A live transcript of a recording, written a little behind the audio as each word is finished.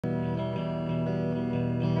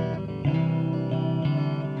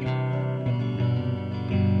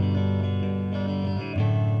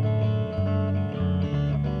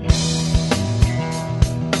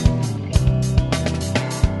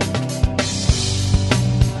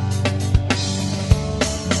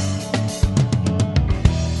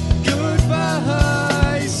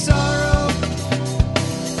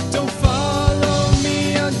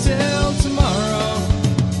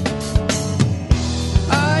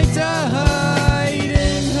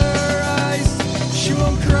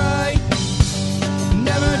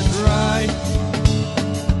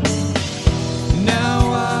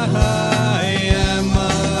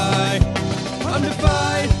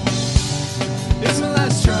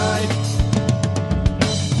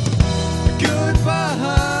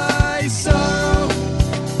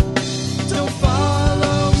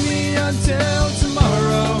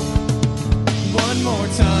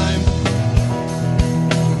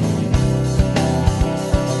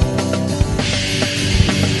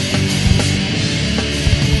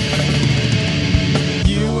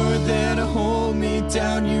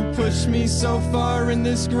so far in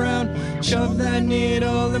this ground. Shove that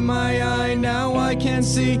needle in my eye. Now I can't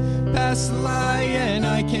see past the lie, and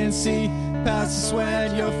I can't see past the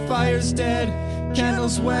sweat. Your fire's dead,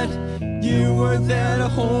 candle's wet. You were there to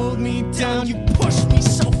hold me down. You pushed me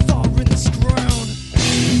so